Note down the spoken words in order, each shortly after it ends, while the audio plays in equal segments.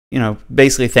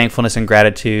basically thankfulness and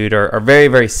gratitude are very,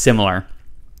 very similar.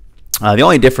 The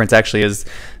only difference actually is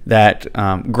that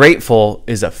grateful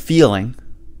is a feeling.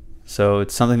 So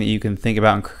it's something that you can think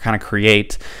about and kind of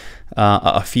create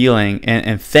a feeling.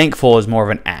 And thankful is more of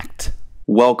an act.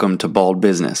 Welcome to Bald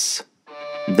Business,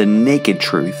 the naked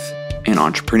truth in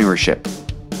entrepreneurship.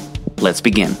 Let's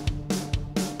begin.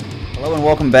 Hello and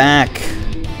welcome back.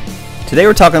 Today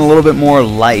we're talking a little bit more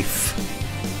life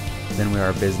than we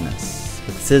are business.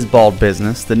 This is Bald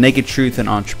Business, the naked truth in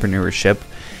entrepreneurship.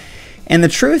 And the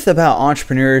truth about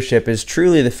entrepreneurship is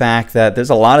truly the fact that there's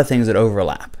a lot of things that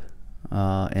overlap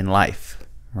in life,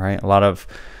 right? A lot of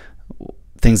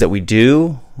things that we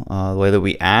do, the way that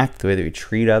we act, the way that we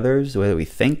treat others, the way that we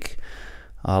think.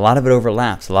 A lot of it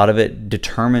overlaps. A lot of it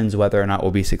determines whether or not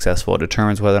we'll be successful. It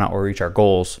determines whether or not we'll reach our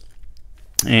goals.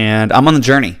 And I'm on the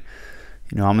journey.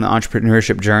 I'm on the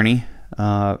entrepreneurship journey.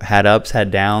 Had ups,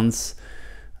 had downs.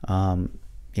 Had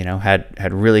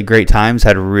really great times,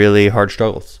 had really hard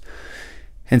struggles.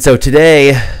 And so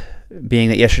today, being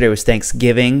that yesterday was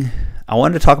Thanksgiving, I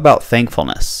wanted to talk about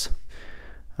thankfulness.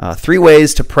 3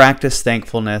 ways to practice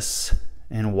thankfulness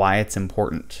and why it's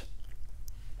important.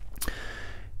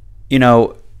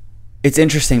 It's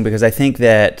interesting because I think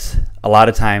that a lot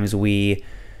of times we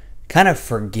kind of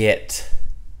forget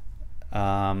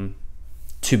to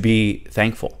be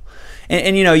thankful.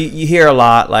 And you hear a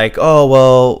lot like, oh,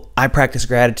 well, I practice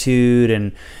gratitude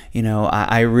and,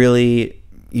 I really,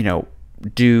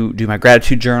 do my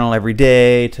gratitude journal every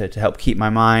day to help keep my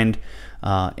mind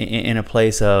in a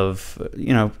place of,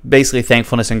 basically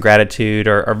thankfulness and gratitude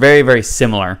are very, very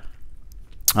similar.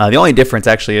 The only difference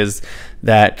actually is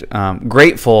that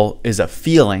grateful is a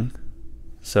feeling.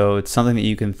 So it's something that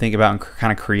you can think about and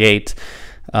kind of create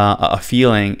a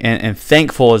feeling. And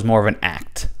thankful is more of an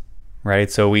act, right?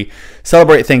 So we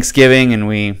celebrate Thanksgiving and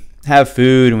we have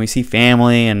food and we see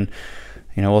family and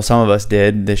some of us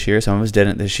did this year, some of us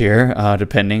didn't this year,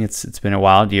 depending. It's been a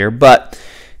wild year, but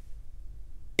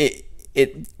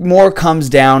it more comes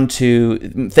down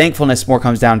to thankfulness. More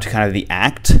comes down to kind of the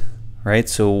act, right?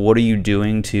 So what are you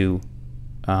doing to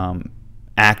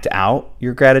act out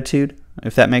your gratitude,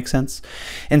 if that makes sense?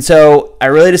 And so I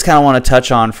really just kind of want to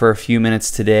touch on for a few minutes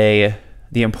today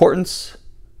the importance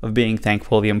of being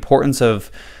thankful, the importance of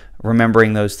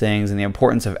remembering those things, and the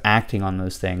importance of acting on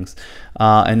those things.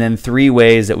 And then 3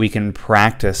 ways that we can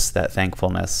practice that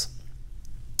thankfulness.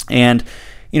 And,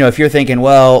 if you're thinking,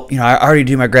 well, I already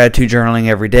do my gratitude journaling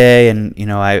every day, and,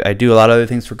 I do a lot of other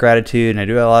things for gratitude, and I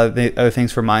do a lot of other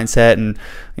things for mindset and,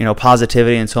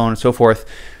 positivity and so on and so forth.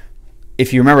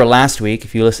 If you remember last week,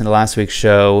 if you listened to last week's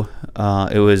show,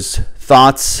 it was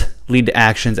thoughts lead to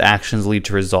actions, actions lead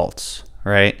to results,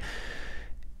 right?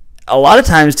 A lot of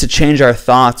times to change our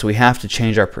thoughts, we have to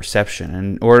change our perception.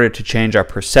 In order to change our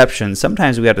perception,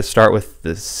 sometimes we have to start with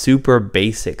the super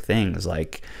basic things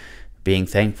like being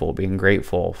thankful, being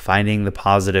grateful, finding the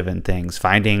positive in things,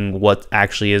 finding what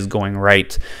actually is going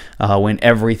right when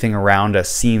everything around us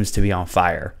seems to be on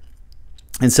fire.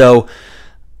 And so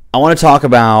I want to talk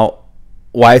about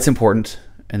why it's important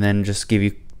and then just give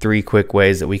you 3 quick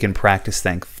ways that we can practice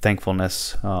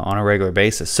thankfulness on a regular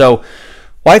basis. So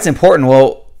why it's important?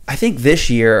 Well, I think this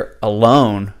year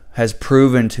alone has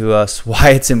proven to us why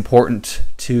it's important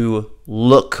to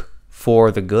look for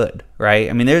the good, right?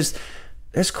 I mean, there's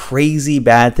crazy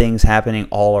bad things happening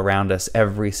all around us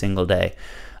every single day.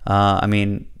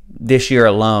 This year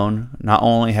alone, not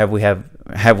only have we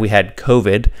had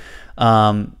COVID,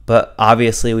 but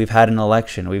obviously we've had an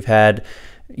election, we've had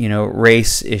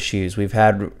race issues, we've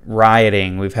had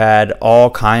rioting, we've had all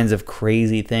kinds of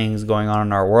crazy things going on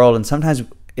in our world, and sometimes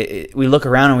we look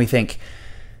around and we think,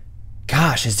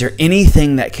 gosh, is there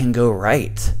anything that can go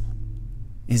right?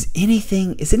 Is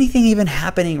anything even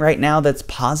happening right now that's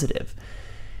positive?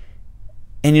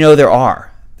 And there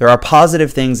are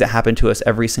positive things that happen to us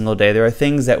every single day. There are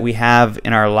things that we have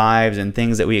in our lives and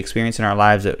things that we experience in our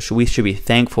lives that we should be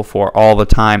thankful for all the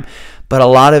time. But a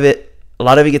lot of it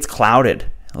gets clouded.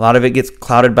 A lot of it gets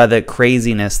clouded by the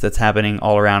craziness that's happening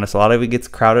all around us. A lot of it gets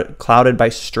clouded by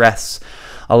stress.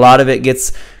 A lot of it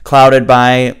gets clouded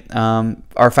by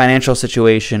our financial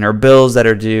situation or bills that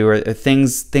are due or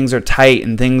things are tight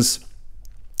and things,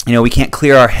 we can't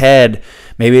clear our head.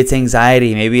 Maybe it's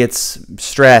anxiety, maybe it's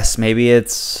stress, maybe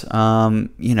it's,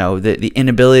 the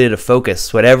inability to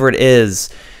focus, whatever it is,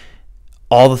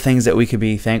 all the things that we could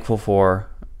be thankful for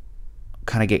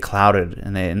kind of get clouded,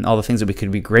 and all the things that we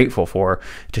could be grateful for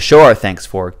to show our thanks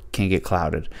for can get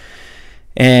clouded.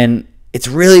 And it's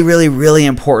really, really, really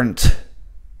important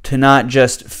to not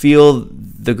just feel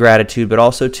the gratitude, but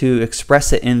also to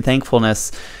express it in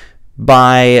thankfulness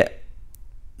by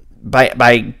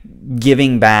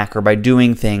giving back or by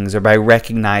doing things or by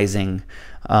recognizing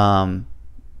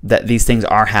that these things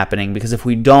are happening, because if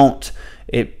we don't,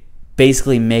 it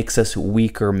basically makes us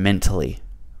weaker mentally,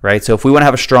 right? So if we want to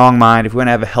have a strong mind, if we want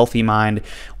to have a healthy mind,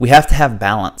 we have to have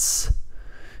balance.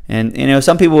 And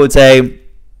some people would say,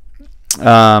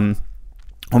 well,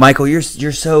 Michael, you're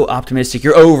so optimistic,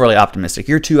 you're overly optimistic,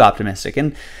 you're too optimistic.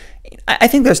 And I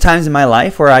think there's times in my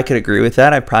life where I could agree with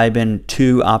that. I've probably been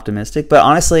too optimistic, but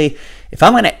honestly, if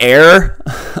I'm going to err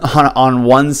on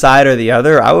one side or the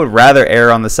other, I would rather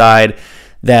err on the side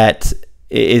that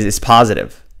is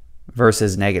positive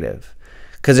versus negative,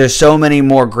 because there's so many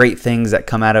more great things that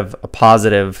come out of a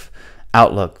positive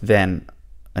outlook than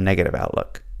a negative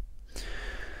outlook.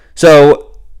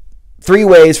 So 3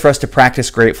 ways for us to practice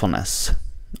gratefulness,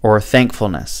 or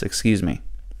thankfulness, excuse me.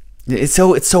 It's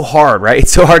so hard, right?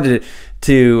 It's so hard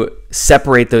to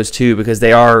separate those two because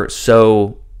they are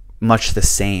so much the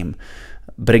same.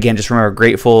 But again, just remember,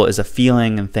 grateful is a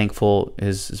feeling and thankful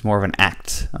is more of an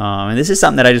act. And this is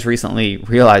something that I just recently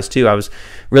realized too. I was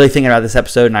really thinking about this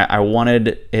episode, and I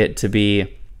wanted it to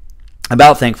be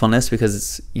about thankfulness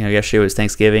because yesterday was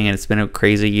Thanksgiving and it's been a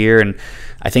crazy year, and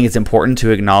I think it's important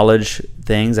to acknowledge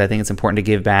things. I think it's important to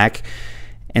give back.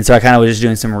 And so I kind of was just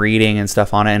doing some reading and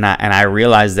stuff on it, and I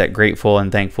realized that grateful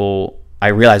and thankful, I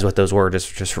realized what those were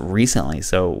just recently.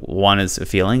 So one is a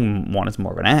feeling, one is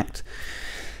more of an act.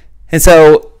 And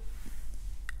so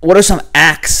what are some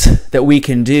acts that we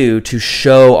can do to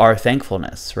show our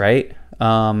thankfulness, right?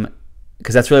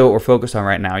 Because that's really what we're focused on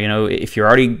right now. If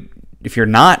you're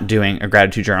not doing a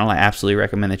gratitude journal, I absolutely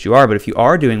recommend that you are. But if you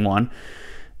are doing one,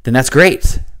 then that's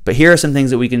great. But here are some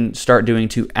things that we can start doing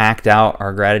to act out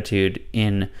our gratitude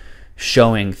in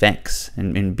showing thanks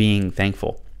and in being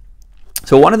thankful.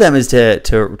 So one of them is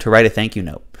to write a thank you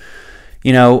note.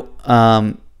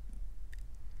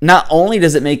 Not only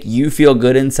does it make you feel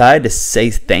good inside to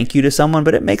say thank you to someone,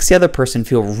 but it makes the other person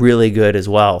feel really good as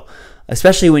well,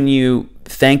 especially when you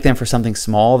thank them for something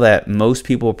small that most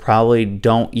people probably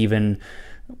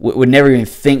would never even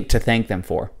think to thank them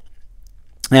for.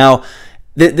 Now,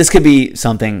 this could be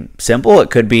something simple. It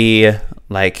could be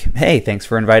like, hey, thanks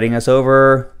for inviting us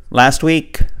over last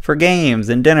week for games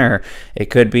and dinner. It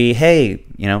could be, hey,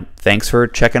 thanks for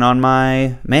checking on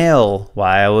my mail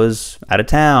while I was out of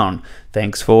town.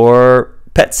 Thanks for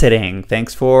pet sitting.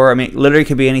 Literally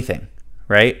could be anything,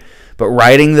 right? But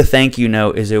writing the thank you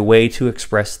note is a way to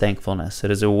express thankfulness.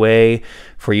 It is a way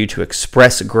for you to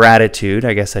express gratitude,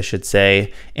 I guess I should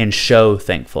say, and show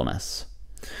thankfulness.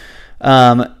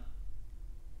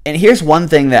 And here's one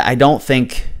thing that I don't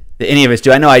think that any of us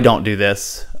do. I know I don't do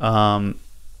this, but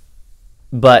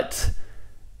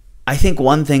I think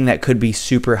one thing that could be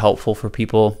super helpful for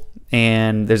people,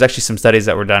 and there's actually some studies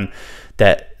that were done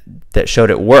that showed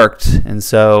it worked, and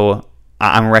so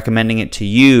I'm recommending it to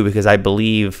you because I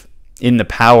believe in the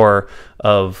power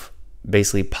of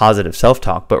basically positive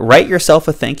self-talk. But write yourself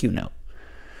a thank you note.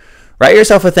 Write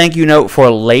yourself a thank you note for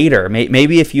later.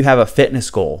 Maybe if you have a fitness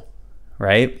goal,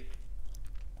 right?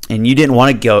 And you didn't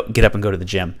want to get up and go to the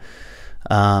gym.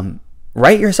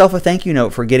 Write yourself a thank you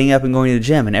note for getting up and going to the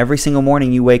gym. And every single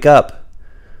morning you wake up,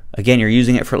 again, you're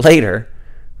using it for later,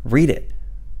 read it.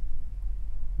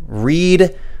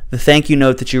 Read the thank you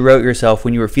note that you wrote yourself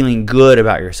when you were feeling good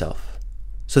about yourself,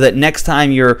 so that next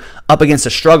time you're up against a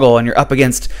struggle and you're up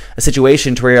against a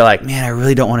situation to where you're like, man, I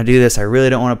really don't want to do this. I really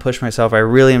don't want to push myself. I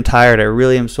really am tired. I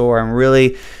really am sore. I'm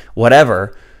really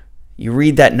whatever. You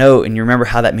read that note and you remember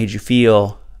how that made you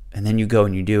feel, and then you go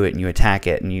and you do it and you attack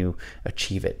it and you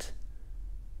achieve it.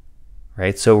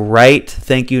 Right? So write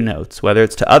thank you notes, whether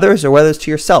it's to others or whether it's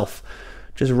to yourself.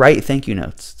 Just write thank you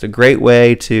notes. It's a great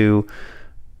way to,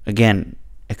 again,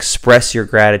 express your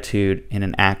gratitude in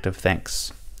an act of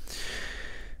thanks.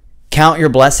 Count your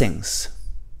blessings.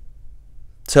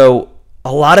 So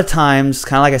a lot of times,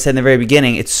 kind of like I said in the very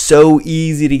beginning, it's so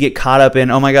easy to get caught up in,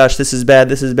 oh my gosh, this is bad,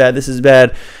 this is bad, this is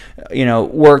bad.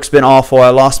 Work's been awful. I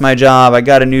lost my job. I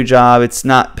got a new job. It's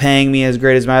not paying me as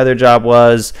great as my other job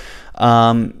was.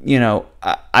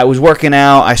 I was working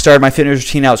out. I started my fitness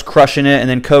routine. I was crushing it, and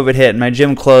then COVID hit, and my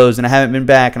gym closed, and I haven't been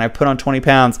back, and I put on 20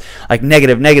 pounds. Like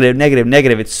negative, negative, negative,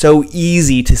 negative. It's so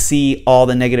easy to see all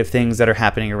the negative things that are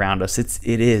happening around us.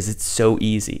 It's so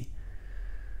easy.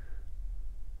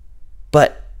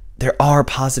 But there are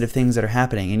positive things that are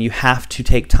happening, and you have to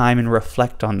take time and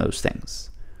reflect on those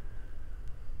things.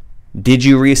 Did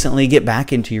you recently get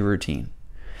back into your routine?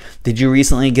 Did you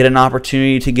recently get an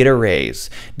opportunity to get a raise?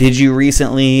 Did you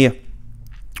recently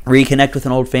reconnect with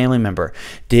an old family member?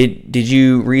 Did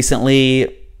you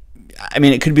recently,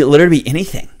 it could literally be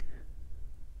anything,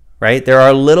 right? There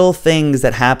are little things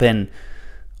that happen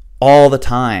all the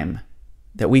time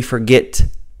that we forget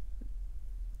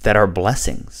that are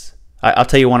blessings. I'll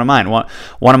tell you one of mine.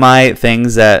 One of my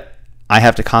things that I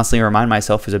have to constantly remind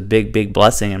myself is a big, big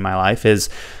blessing in my life is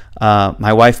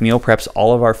my wife meal preps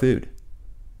all of our food.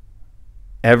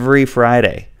 Every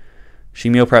Friday, she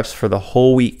meal preps for the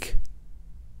whole week.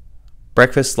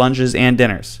 Breakfast, lunches, and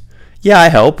dinners. Yeah, I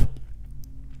help,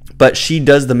 but she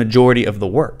does the majority of the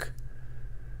work.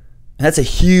 And that's a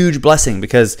huge blessing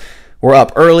because we're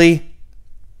up early.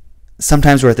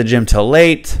 Sometimes we're at the gym till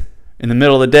late. In the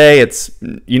middle of the day,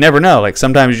 you never know. Like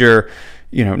sometimes you're,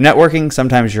 networking.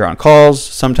 Sometimes you're on calls.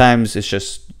 Sometimes it's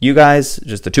just you guys,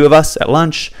 just the two of us at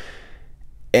lunch.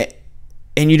 And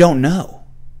you don't know.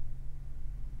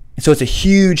 And so it's a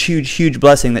huge, huge, huge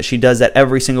blessing that she does that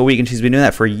every single week. And she's been doing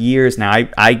that for years now.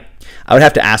 I would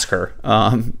have to ask her,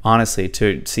 honestly,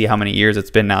 to see how many years it's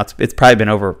been now. It's probably been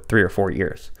over 3 or 4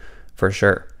 years for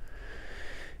sure.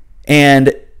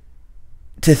 And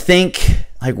to think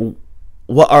like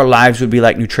what our lives would be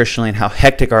like nutritionally and how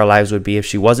hectic our lives would be if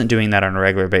she wasn't doing that on a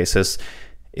regular basis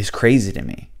is crazy to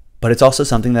me. But it's also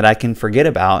something that I can forget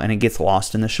about and it gets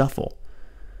lost in the shuffle.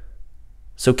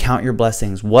 So count your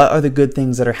blessings. What are the good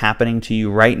things that are happening to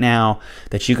you right now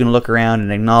that you can look around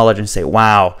and acknowledge and say,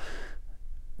 wow,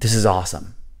 this is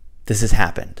awesome. This has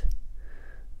happened.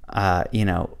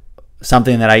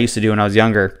 Something that I used to do when I was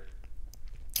younger,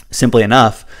 simply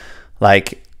enough,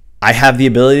 like I have the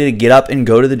ability to get up and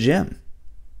go to the gym.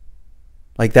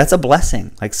 Like that's a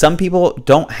blessing. Like some people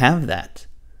don't have that.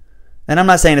 And I'm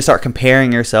not saying to start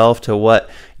comparing yourself to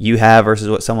what you have versus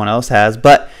what someone else has,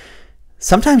 but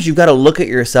sometimes you've got to look at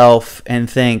yourself and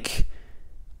think,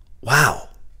 wow,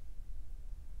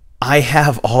 I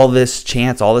have all this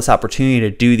chance, all this opportunity to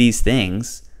do these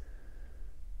things,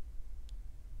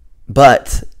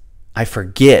 but I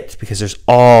forget because there's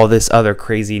all this other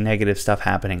crazy negative stuff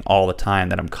happening all the time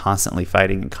that I'm constantly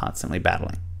fighting and constantly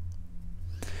battling.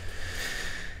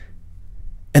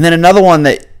 And then another one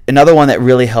that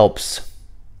really helps,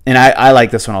 and I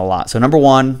like this one a lot. So number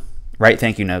one, write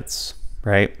thank you notes,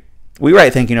 right? We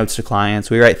write thank you notes to clients.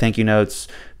 We write thank you notes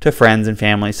to friends and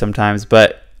family sometimes,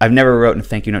 but I've never written a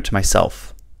thank you note to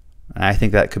myself. And I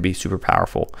think that could be super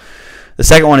powerful. The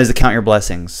second one is to count your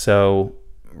blessings. So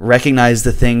recognize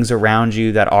the things around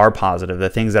you that are positive, the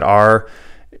things that are,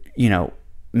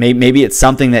 maybe it's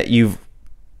something that you've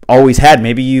always had.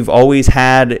 Maybe you've always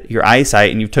had your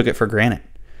eyesight and you took it for granted,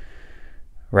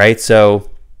 right?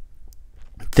 So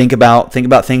think about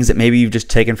things that maybe you've just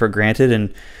taken for granted,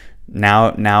 and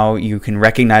now you can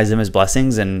recognize them as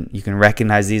blessings, and you can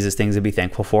recognize these as things to be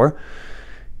thankful for.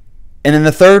 And then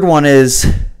the third one is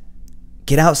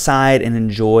get outside and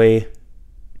enjoy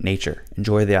nature.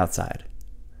 Enjoy the outside.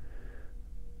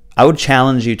 I would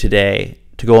challenge you today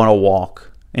to go on a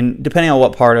walk. And depending on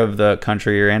what part of the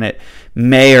country you're in, it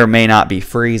may or may not be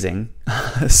freezing.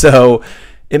 So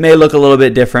it may look a little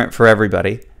bit different for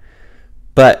everybody.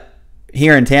 But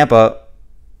here in Tampa,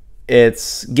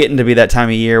 it's getting to be that time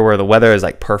of year where the weather is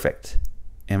like perfect.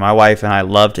 And my wife and I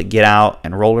love to get out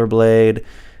and rollerblade.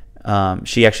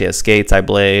 She actually has skates, I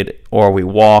blade, or we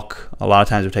walk. A lot of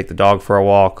times we take the dog for a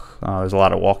walk. There's a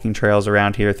lot of walking trails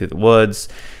around here through the woods.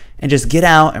 And just get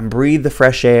out and breathe the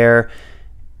fresh air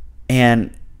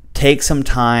and take some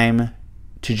time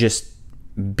to just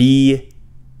be.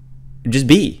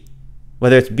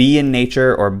 Whether it's be in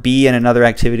nature or be in another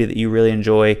activity that you really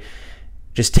enjoy,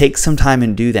 just take some time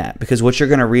and do that. Because what you're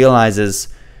going to realize is,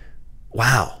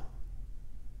 wow,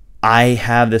 I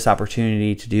have this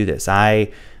opportunity to do this.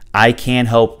 I can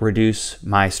help reduce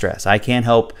my stress. I can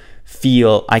help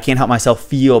myself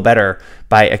feel better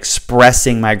by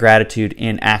expressing my gratitude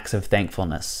in acts of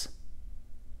thankfulness.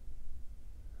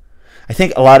 I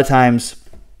think a lot of times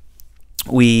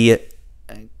we,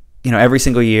 every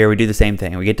single year we do the same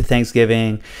thing. We get to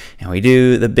Thanksgiving and we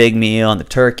do the big meal and the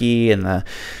turkey and the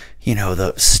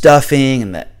stuffing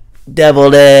and the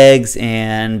deviled eggs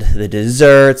and the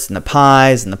desserts and the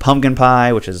pies and the pumpkin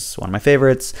pie, which is one of my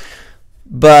favorites.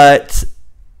 But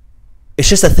it's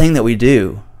just a thing that we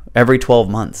do every 12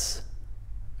 months,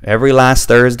 every last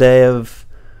Thursday of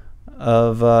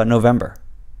November.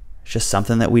 It's just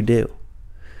something that we do.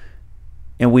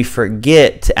 And we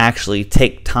forget to actually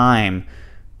take time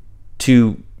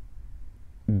to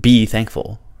be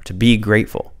thankful, to be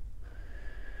grateful.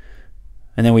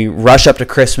 And then we rush up to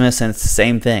Christmas and it's the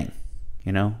same thing.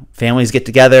 Families get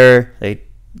together, they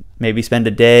maybe spend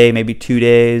a day, maybe 2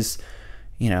 days,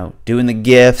 doing the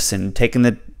gifts and taking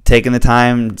the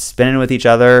time, spending with each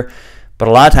other. But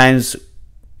a lot of times,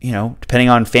 depending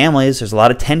on families, there's a lot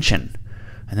of tension,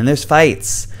 and then there's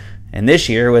fights. And this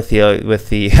year, with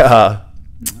all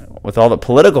the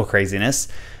political craziness,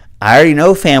 I already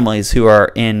know families who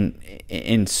are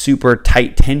in super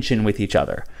tight tension with each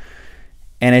other.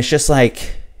 And it's just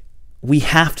like, we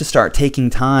have to start taking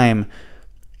time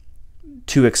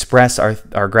to express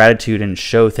our gratitude and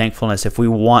show thankfulness if we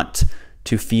want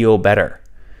to feel better.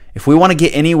 If we want to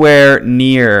get anywhere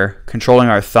near controlling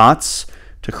our thoughts,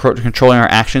 to controlling our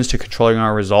actions, to controlling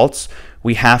our results,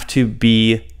 we have to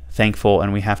be thankful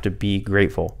and we have to be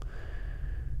grateful.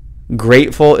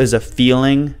 Grateful is a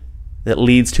feeling that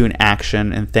leads to an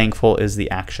action, and thankful is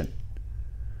the action.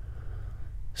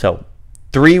 So,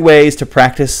 3 ways to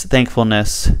practice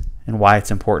thankfulness and why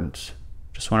it's important.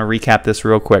 Just want to recap this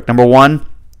real quick. Number 1,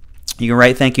 you can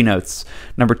write thank you notes.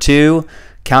 Number 2,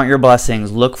 count your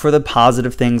blessings. Look for the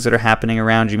positive things that are happening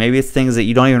around you. Maybe it's things that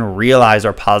you don't even realize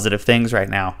are positive things right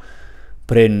now.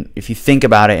 But if you think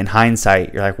about it in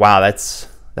hindsight, you're like, wow,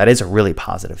 that is a really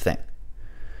positive thing.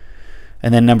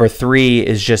 And then number 3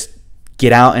 is just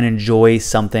get out and enjoy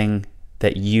something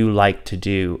that you like to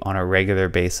do on a regular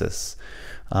basis.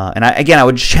 I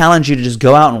would challenge you to just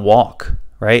go out and walk.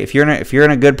 Right? If you're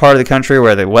in a good part of the country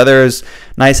where the weather is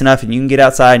nice enough and you can get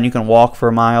outside and you can walk for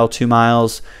a mile, 2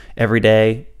 miles every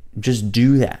day, just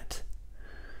do that.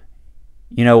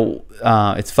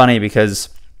 It's funny because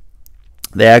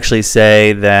they actually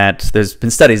say that there's been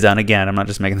studies done. Again, I'm not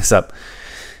just making this up.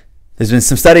 There's been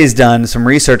some studies done. Some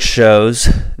research shows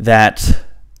that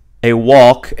a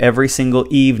walk every single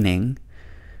evening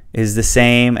is the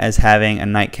same as having a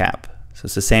nightcap. So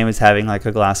it's the same as having like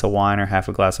a glass of wine or half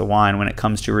a glass of wine when it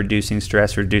comes to reducing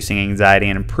stress, reducing anxiety,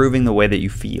 and improving the way that you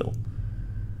feel.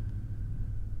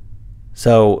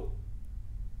 So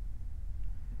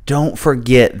don't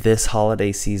forget this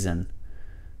holiday season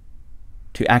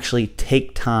to actually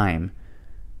take time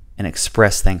and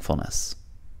express thankfulness.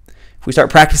 If we start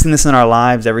practicing this in our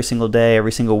lives every single day,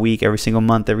 every single week, every single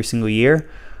month, every single year,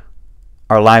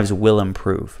 our lives will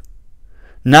improve.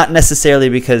 Not necessarily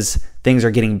because things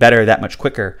are getting better that much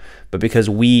quicker, but because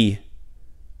we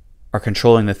are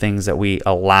controlling the things that we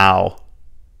allow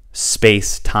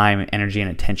space, time, energy,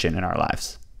 and attention in our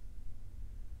lives.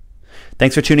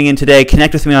 Thanks for tuning in today.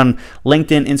 Connect with me on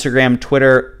LinkedIn, Instagram,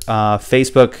 Twitter,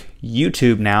 Facebook,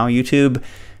 YouTube now. YouTube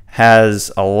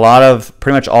has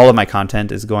pretty much all of my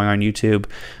content is going on YouTube.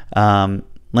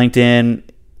 LinkedIn,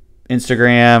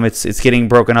 Instagram, it's getting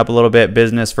broken up a little bit,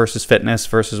 business versus fitness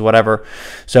versus whatever.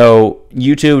 So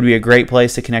YouTube would be a great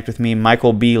place to connect with me.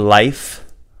 Michael B. Life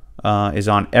is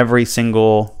on every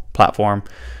single platform.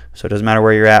 So it doesn't matter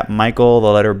where you're at. Michael, the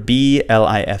letter B,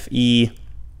 L-I-F-E.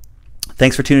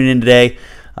 Thanks for tuning in today.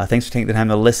 Thanks for taking the time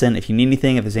to listen. If you need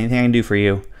anything, if there's anything I can do for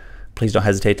you, please don't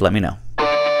hesitate to let me know.